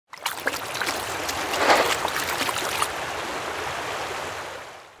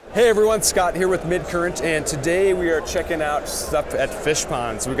Hey everyone, Scott here with MidCurrent, and today we are checking out stuff at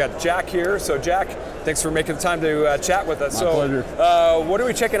Fishpond. So we've got Jack here. So Jack, thanks for making the time to chat with us. My pleasure. What are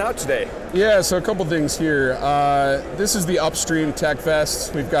we checking out today? Yeah, so a couple things here. This is the Upstream Tech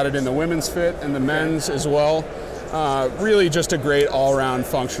Vest. We've got it in the women's fit and the men's as well. Really just a great all-around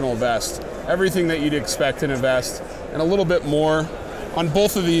functional vest. Everything that you'd expect in a vest and a little bit more. On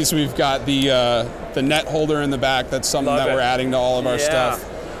both of these we've got the net holder in the back. That's something that we're adding to all of our stuff.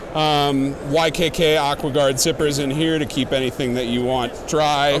 YKK AquaGuard zippers in here to keep anything that you want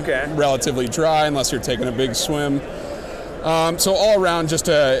dry, relatively dry, unless you're taking a big swim. So all around, just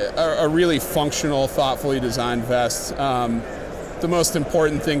a really functional, thoughtfully designed vest. The most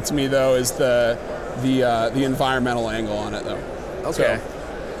important thing to me, though, is the environmental angle on it, though. Okay.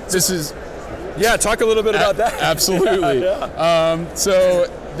 So, this is... Yeah, talk a little bit about that. Absolutely. So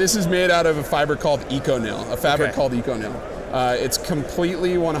this is made out of a fiber called Ecomill, a fabric called Ecomill. It's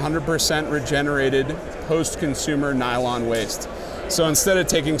completely 100% regenerated post-consumer nylon waste. So instead of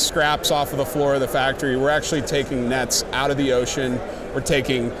taking scraps off of the floor of the factory, we're actually taking nets out of the ocean. We're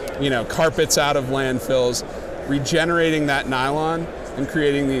taking, carpets out of landfills, regenerating that nylon and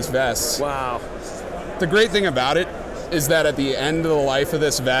creating these vests. Wow. The great thing about it is that at the end of the life of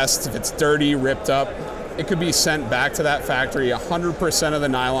this vest, if it's dirty, ripped up, it could be sent back to that factory. 100% of the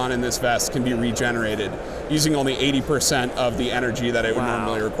nylon in this vest can be regenerated using only 80% of the energy that it would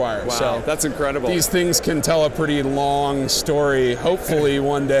normally require. Wow, so that's incredible. These things can tell a pretty long story. Hopefully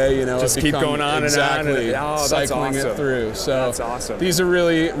one day, just keep going on and on. Cycling it through. So that's awesome. These are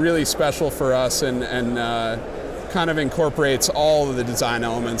really, really special for us and kind of incorporates all of the design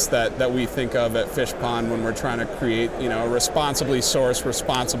elements that we think of at Fishpond when we're trying to create, a responsibly sourced,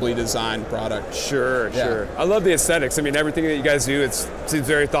 responsibly designed product. Sure. I love the aesthetics. I mean, everything that you guys do, it seems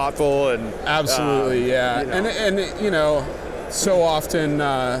very thoughtful and absolutely, and so often,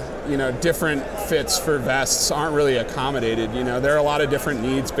 different fits for vests aren't really accommodated. There are a lot of different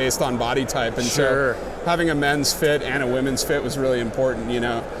needs based on body type, and so having a men's fit and a women's fit was really important.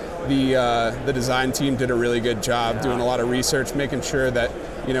 The design team did a really good job doing a lot of research, making sure that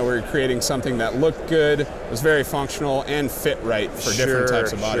we were creating something that looked good, was very functional, and fit right for different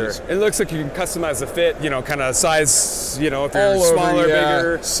types of bodies. It looks like you can customize the fit, kind of size, if you're all smaller, over,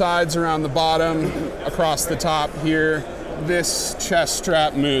 bigger. Sides around the bottom, across the top here. This chest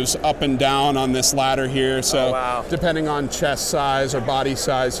strap moves up and down on this ladder here, so depending on chest size or body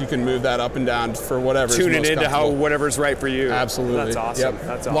size, you can move that up and down for whatever's Tune most it into whatever's right for you. Absolutely. That's awesome. Yep.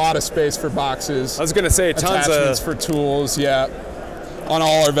 That's awesome. A lot of space for boxes. I was going to say tons attachments of for tools. Yeah. On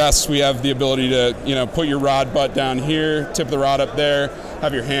all our vests, we have the ability to put your rod butt down here, tip the rod up there,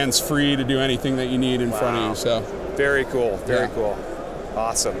 have your hands free to do anything that you need in front of you. So very cool. Very cool.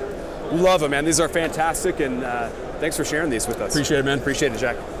 Awesome. Love them, man. These are fantastic, and thanks for sharing these with us. Appreciate it, man. Appreciate it,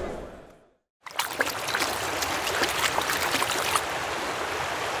 Jack.